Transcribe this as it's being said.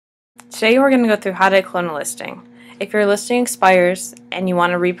Today we're going to go through how to clone a listing. If your listing expires and you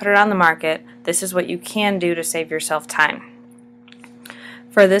want to re-put it on the market, this is what you can do to save yourself time.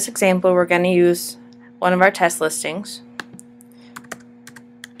 For this example, we're going to use one of our test listings.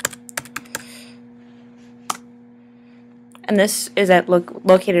 And this is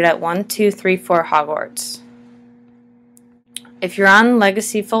located at 1234 Hogwarts. If you're on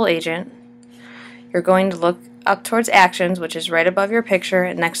Legacy Full Agent, you're going to look up towards Actions, which is right above your picture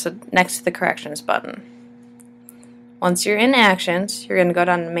and next to the Corrections button. Once you're in Actions, you're going to go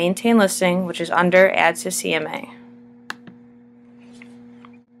down to Maintain Listing, which is under Add to CMA.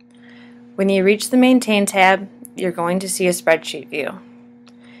 When you reach the Maintain tab, you're going to see a spreadsheet view.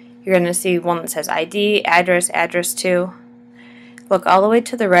 You're going to see one that says ID, Address, Address to. Look all the way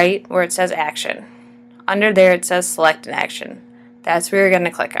to the right where it says Action. Under there it says Select an Action. That's where you're going to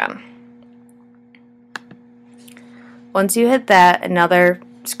click on. Once you hit that, another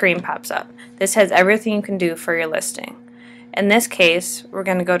screen pops up. This has everything you can do for your listing. In this case, we're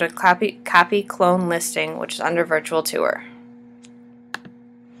going to go to Copy Clone Listing, which is under Virtual Tour.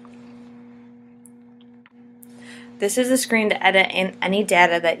 This is the screen to edit any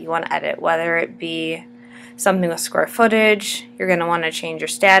data that you want to edit, whether it be something with square footage, you're going to want to change your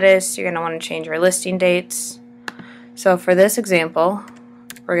status, you're going to want to change your listing dates. So for this example,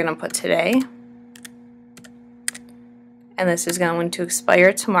 we're going to put today. And this is going to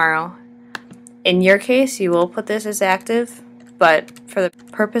expire tomorrow. In your case, you will put this as active, but for the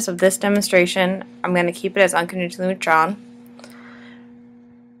purpose of this demonstration, I'm going to keep it as unconditionally withdrawn.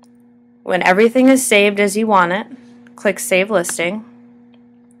 When everything is saved as you want it, click Save Listing.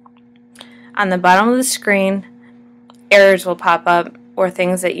 On the bottom of the screen, errors will pop up or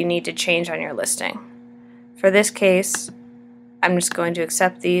things that you need to change on your listing. For this case, I'm just going to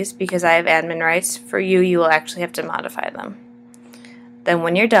accept these because I have admin rights. For you, you will actually have to modify them. Then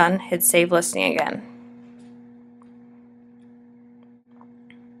when you're done, hit Save Listing again.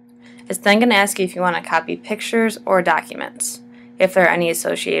 It's then going to ask you if you want to copy pictures or documents, if there are any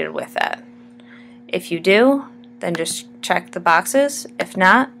associated with that. If you do, then just check the boxes. If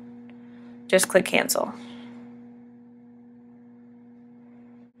not, just click Cancel.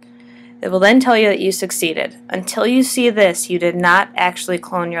 It will then tell you that you succeeded. Until you see this, you did not actually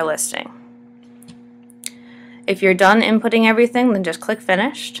clone your listing. If you're done inputting everything, then just click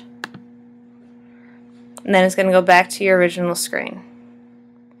Finished. And then it's going to go back to your original screen.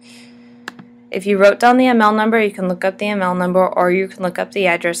 If you wrote down the ML number, you can look up the ML number or you can look up the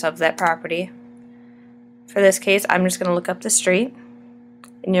address of that property. For this case, I'm just going to look up the street.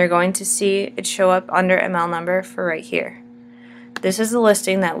 And you're going to see it show up under ML number for right here. This is the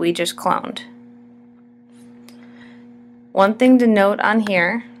listing that we just cloned. One thing to note on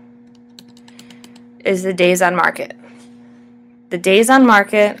here is the days on market. The days on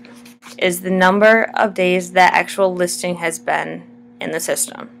market is the number of days that actual listing has been in the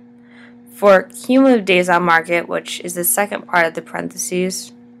system. For cumulative days on market, which is the second part of the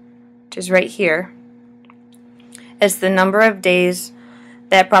parentheses, which is right here, it's the number of days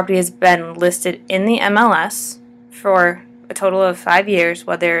that property has been listed in the MLS for a total of 5 years,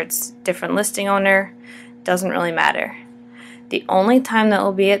 whether it's different listing owner, doesn't really matter. The only time that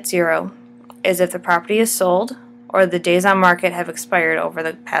will be at 0 is if the property is sold or the days on market have expired over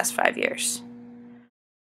the past 5 years.